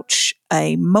approach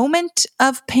a moment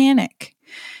of panic.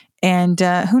 And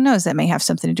who knows, that may have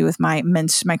something to do with my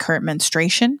current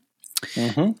menstruation.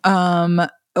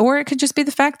 Or it could just be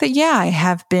the fact that, I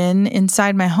have been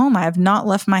inside my home. I have not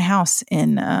left my house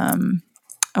in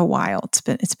a while.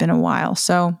 It's been a while.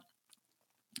 So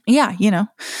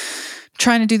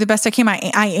trying to do the best I can.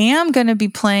 I am going to be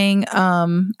playing,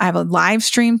 I have a live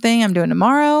stream thing I'm doing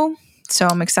tomorrow. So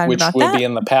I'm excited about that. Which will be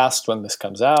in the past when this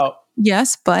comes out.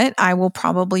 Yes, but I will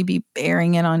probably be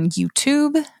airing it on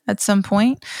YouTube at some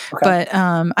point. Okay. But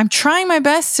I'm trying my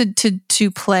best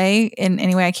to play in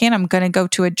any way I can. I'm going to go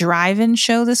to a drive-in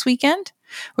show this weekend,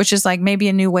 which is like maybe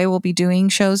a new way we'll be doing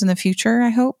shows in the future, I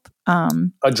hope.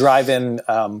 A drive-in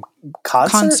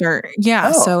concert?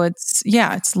 Yeah. Oh. So it's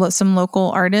some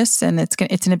local artists, and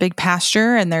it's in a big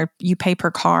pasture, and you pay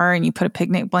per car, and you put a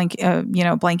picnic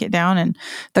blanket down, and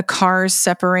the cars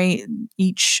separate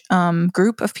each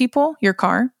group of people, your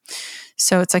car.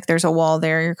 So it's like there's a wall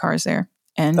there, your car's there.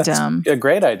 And that's a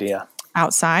great idea.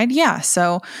 Outside. Yeah.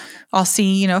 So I'll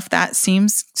see, if that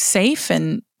seems safe,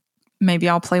 and maybe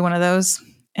I'll play one of those.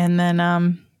 And then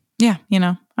I'm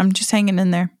just hanging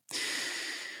in there.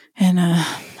 And I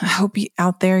hope you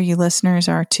out there, you listeners,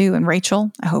 are too. And Rachel,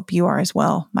 I hope you are as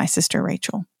well. My sister,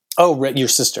 Rachel. Oh, your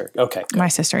sister. Okay. My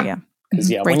sister, yeah.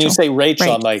 Yeah, when you say Rachel,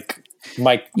 I'm like,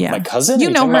 my cousin?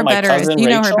 You know her better. You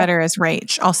know her better as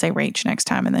Rach. I'll say Rach next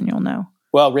time, and then you'll know.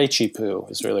 Well, Rachy Poo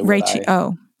is really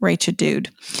what Rachel dude.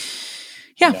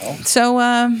 Yeah. So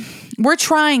we're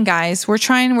trying, guys. We're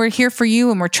trying. We're here for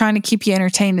you, and we're trying to keep you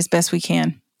entertained as best we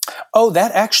can. Oh,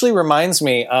 that actually reminds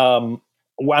me.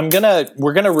 We're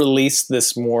gonna release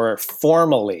this more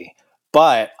formally,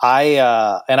 but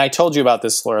I told you about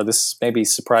this, Laura. This may be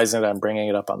surprising that I'm bringing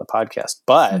it up on the podcast,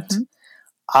 but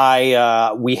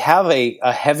we have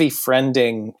a heavy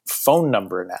friending phone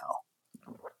number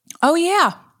now. Oh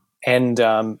yeah, and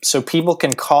so people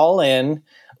can call in,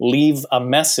 leave a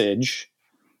message,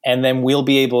 and then we'll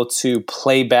be able to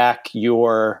play back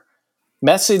your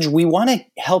message. We want to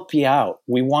help you out.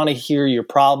 We want to hear your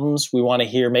problems. We want to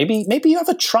hear maybe you have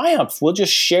a triumph. We'll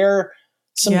just share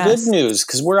some Yes. good news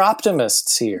because we're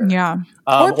optimists here. Yeah.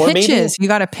 Or pitches. Maybe You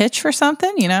got a pitch for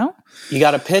something, you know? you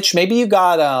got a pitch. Maybe you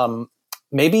got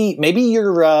maybe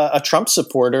you're a Trump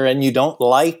supporter and you don't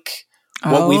like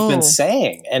what we've been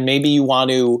saying, and maybe you want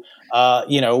to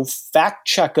fact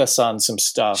check us on some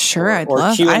stuff. Sure, or I'd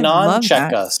love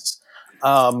check that. us.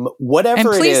 Whatever And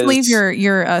please it is, leave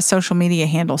your social media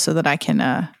handle so that I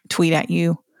can tweet at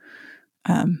you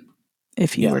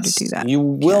if you were to do that. You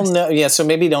will know. Yeah, so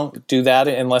maybe don't do that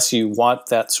unless you want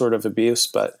that sort of abuse.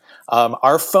 But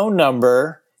our phone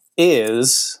number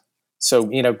is,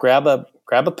 grab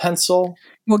a pencil.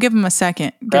 We'll give them a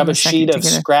second. Grab a sheet of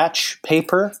scratch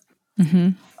paper.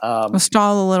 We'll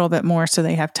stall a little bit more so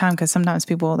they have time, because sometimes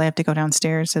they have to go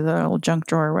downstairs to the old junk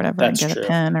drawer or whatever and get a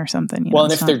pen or something.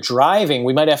 And if they're driving,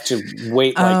 we might have to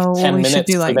wait 10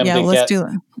 minutes for them to get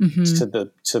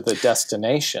to the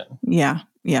destination. Yeah,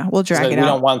 we'll drag it out. We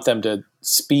don't want them to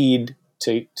speed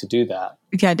to do that.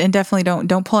 Yeah, and definitely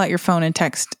don't pull out your phone and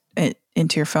text it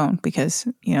into your phone, because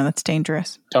that's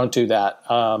dangerous. Don't do that.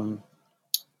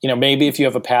 Maybe if you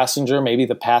have a passenger, maybe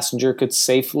the passenger could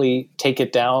safely take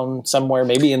it down somewhere,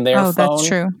 maybe in their phone. That's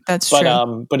true. That's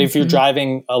true. But if you're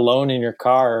driving alone in your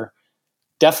car,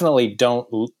 definitely don't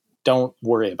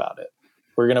worry about it.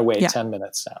 We're going to wait 10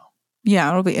 minutes now. Yeah,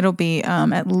 it'll be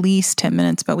at least 10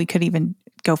 minutes, but we could even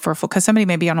go for a full, because somebody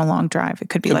may be on a long drive. It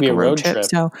could be like a road trip.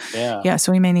 So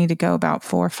so we may need to go about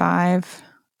 4 or 5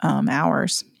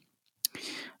 hours.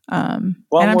 And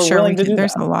I'm sure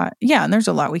there's a lot. Yeah, and there's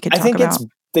a lot we could talk about.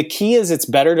 The key is it's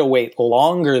better to wait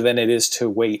longer than it is to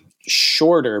wait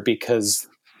shorter, because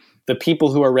the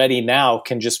people who are ready now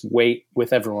can just wait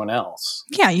with everyone else.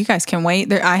 Yeah, you guys can wait.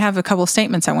 I have a couple of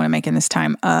statements I want to make in this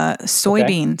time.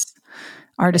 Soybeans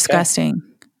are disgusting.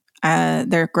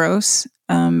 They're gross.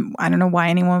 I don't know why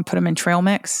anyone would put them in trail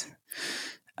mix,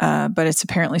 but it's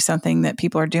apparently something that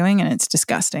people are doing, and it's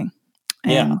disgusting.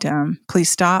 And please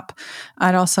stop.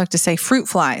 I'd also like to say fruit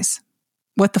flies.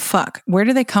 What the fuck? Where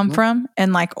do they come from?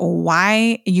 And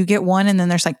why you get one and then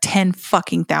there's 10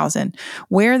 fucking thousand?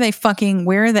 Where are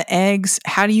the eggs?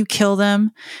 How do you kill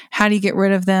them? How do you get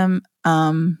rid of them?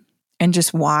 And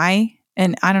just why?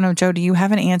 And I don't know, Joe, do you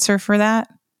have an answer for that?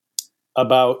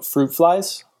 About fruit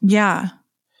flies? Yeah.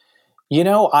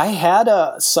 I had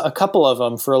a couple of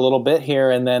them for a little bit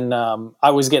here, and then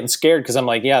I was getting scared because I'm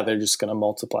like, they're just going to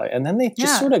multiply. And then they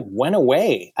just sort of went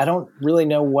away. I don't really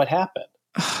know what happened.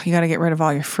 You got to get rid of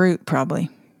all your fruit, probably.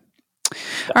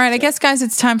 All right, I guess, guys,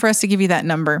 it's time for us to give you that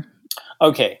number.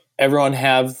 Okay, everyone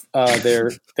have their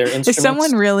instruments. If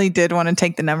someone really did want to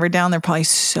take the number down, they're probably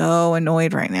so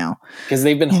annoyed right now because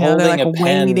they've been holding a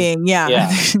pen. Waiting.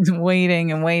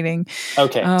 Waiting and waiting.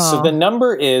 Okay, so the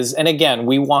number is, and again,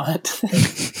 we want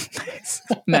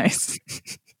nice.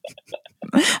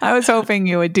 I was hoping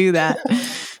you would do that.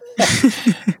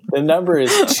 The number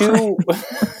is 2.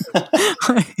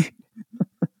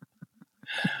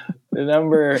 The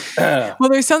number. Well,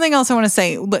 there's something else I want to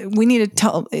say. We need to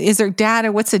tell. Is there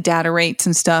data? What's the data rates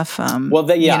and stuff?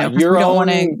 Your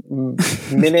own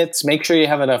minutes. Make sure you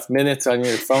have enough minutes on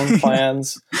your phone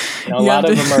plans. A lot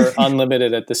of them are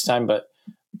unlimited at this time, but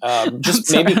just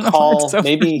maybe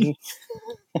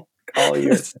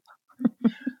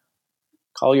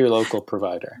call your local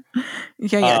provider.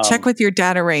 Yeah. Check with your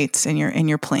data rates and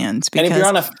your plans. And if you're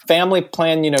on a family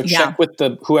plan, check with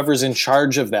whoever's in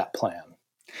charge of that plan.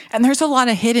 And there's a lot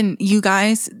of hidden, you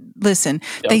guys, listen,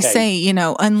 they say,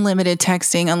 unlimited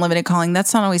texting, unlimited calling.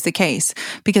 That's not always the case,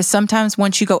 because sometimes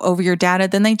once you go over your data,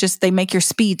 then they make your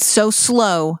speed so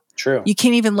slow. True. You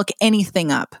can't even look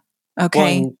anything up.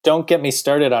 Okay. Well, don't get me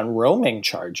started on roaming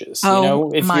charges.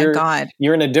 If God.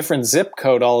 You're in a different zip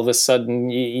code, all of a sudden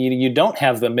you don't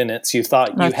have the minutes you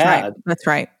thought you had. That's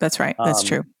right. That's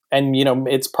true. And,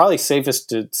 it's probably safest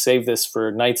to save this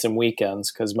for nights and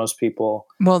weekends, because most people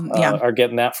are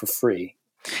getting that for free.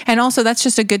 And also, that's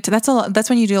just that's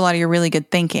when you do a lot of your really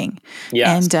good thinking.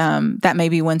 Yes. And that may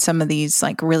be when some of these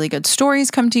really good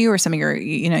stories come to you, or some of your,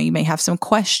 you may have some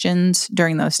questions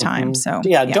during those times. So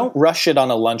don't rush it on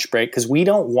a lunch break, because we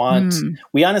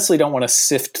honestly don't want to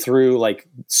sift through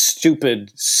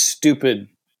stupid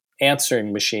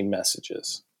answering machine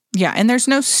messages. Yeah, and there's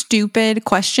no stupid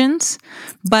questions,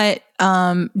 but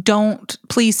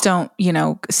please don't,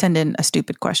 send in a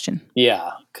stupid question.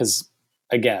 Yeah, because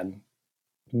again,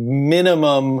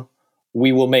 minimum,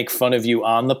 we will make fun of you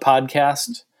on the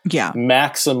podcast. Yeah.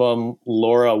 Maximum,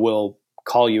 Laura will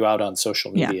call you out on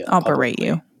social media. Yeah, I'll berate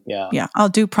you. Yeah. Yeah, I'll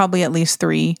do probably at least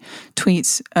 3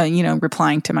 tweets,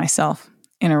 replying to myself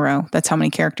in a row. That's how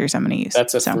many characters I'm going to use.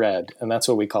 That's a thread, and that's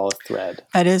what we call a thread.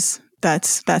 That is.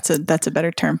 That's a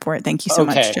better term for it. Thank you so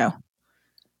much, Joe.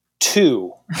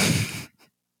 2.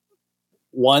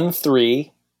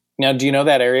 213. Now, do you know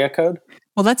that area code?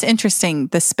 Well, that's interesting.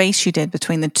 The space you did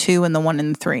between the 2 and the 1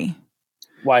 and the 3.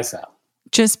 Why is that?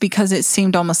 Just because it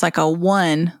seemed almost like a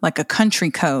 1, like a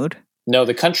country code. No,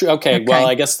 the country. Okay. Well,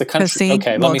 I guess the country.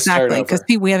 Okay. Let me start over. Because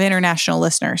we have international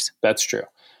listeners. That's true.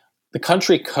 The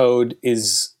country code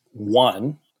is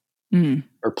 1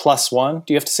 or +1.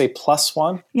 Do you have to say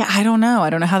 +1? Yeah, I don't know. I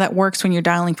don't know how that works when you're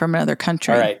dialing from another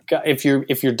country. All right. If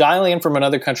you're dialing in from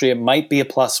another country, it might be a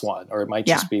 +1 or it might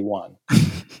just be 1.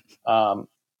 And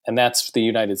that's the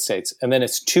United States. And then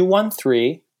it's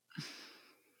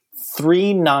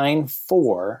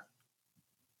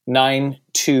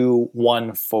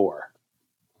 213-394-9214.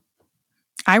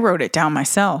 I wrote it down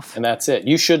myself. And that's it.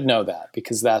 You should know that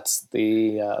because that's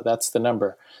the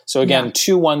number. So again,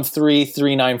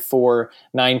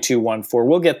 213-394-9214.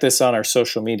 We'll get this on our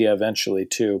social media eventually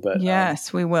too. But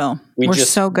yes, we will. We're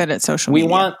so good at social media.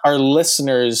 We want our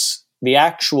listeners, the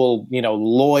actual,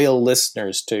 loyal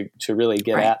listeners to really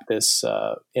get at this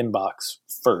inbox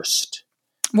first.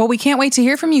 Well, we can't wait to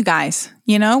hear from you guys.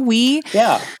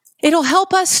 It'll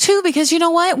help us too, because you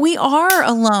know what? We are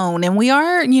alone and we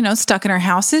are, stuck in our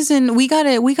houses, and we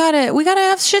gotta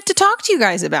have shit to talk to you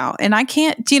guys about. And I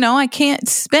can't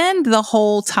spend the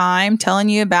whole time telling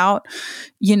you about,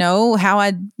 how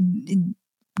I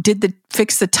did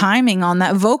fix the timing on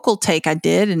that vocal take I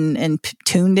did and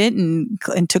tuned it and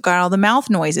took out all the mouth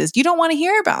noises. You don't want to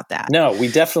hear about that. No, we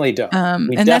definitely don't.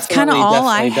 And that's kind of all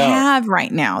I have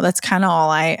right now. That's kind of all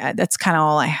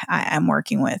I'm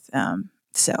working with.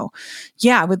 So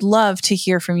yeah, I would love to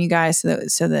hear from you guys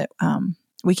so that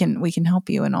we can help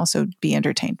you and also be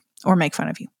entertained or make fun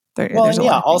of you.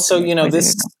 Also,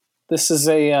 this is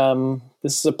a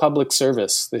public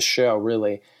service, this show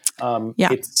really.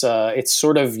 It's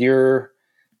sort of your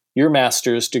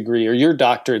master's degree or your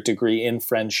doctorate degree in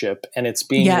friendship, and it's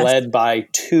being led by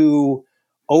 2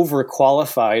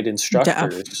 overqualified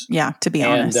instructors. To be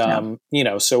honest. And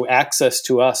so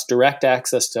direct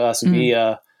access to us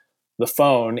via the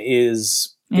phone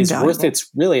is worth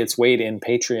its weight in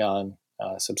Patreon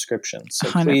subscriptions. So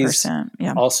 100%, please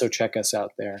also check us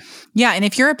out there. Yeah. And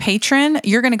if you're a patron,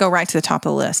 you're going to go right to the top of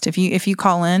the list. If you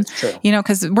call in,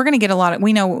 because we're going to get a lot of,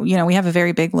 we have a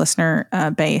very big listener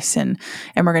base and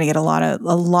we're going to get a lot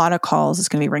of calls. It's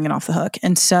going to be ringing off the hook.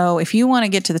 And so if you want to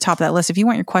get to the top of that list, if you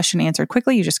want your question answered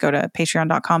quickly, you just go to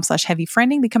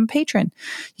patreon.com/heavyfriending, become a patron.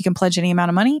 You can pledge any amount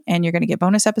of money and you're going to get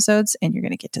bonus episodes and you're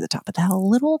going to get to the top of that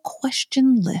little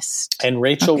question list. And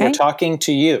Rachel, we're talking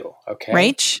to you. Okay.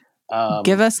 Rach,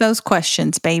 give us those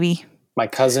questions, baby. My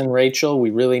cousin Rachel, we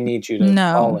really need you to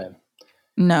call in.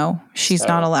 No, she's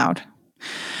not allowed.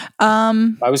 I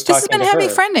was talking to her. This has been Heavy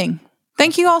Friending.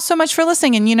 Thank you all so much for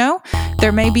listening. And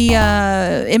there may be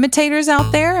imitators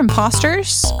out there,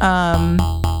 imposters.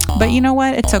 But you know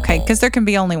what? It's okay because there can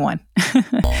be only one. All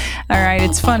right.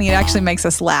 It's funny. It actually makes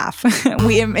us laugh.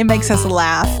 It makes us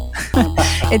laugh.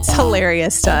 It's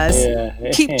hilarious to us. Yeah.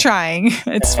 Keep trying.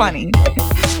 It's funny.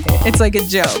 It's like a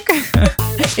joke.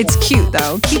 It's cute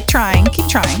though. Keep trying. Keep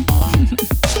trying.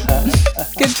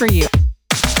 Good for you.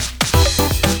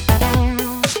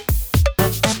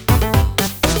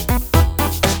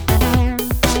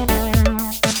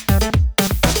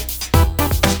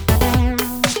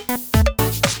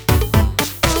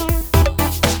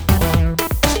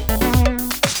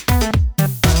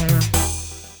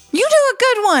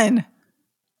 One.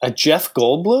 A Jeff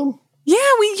Goldblum? Yeah,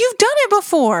 you've done it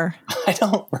before. I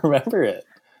don't remember it.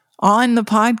 On the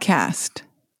podcast.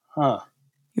 Huh.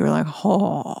 You were like,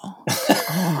 oh.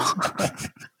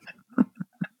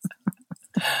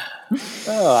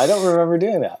 Oh, I don't remember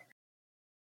doing that.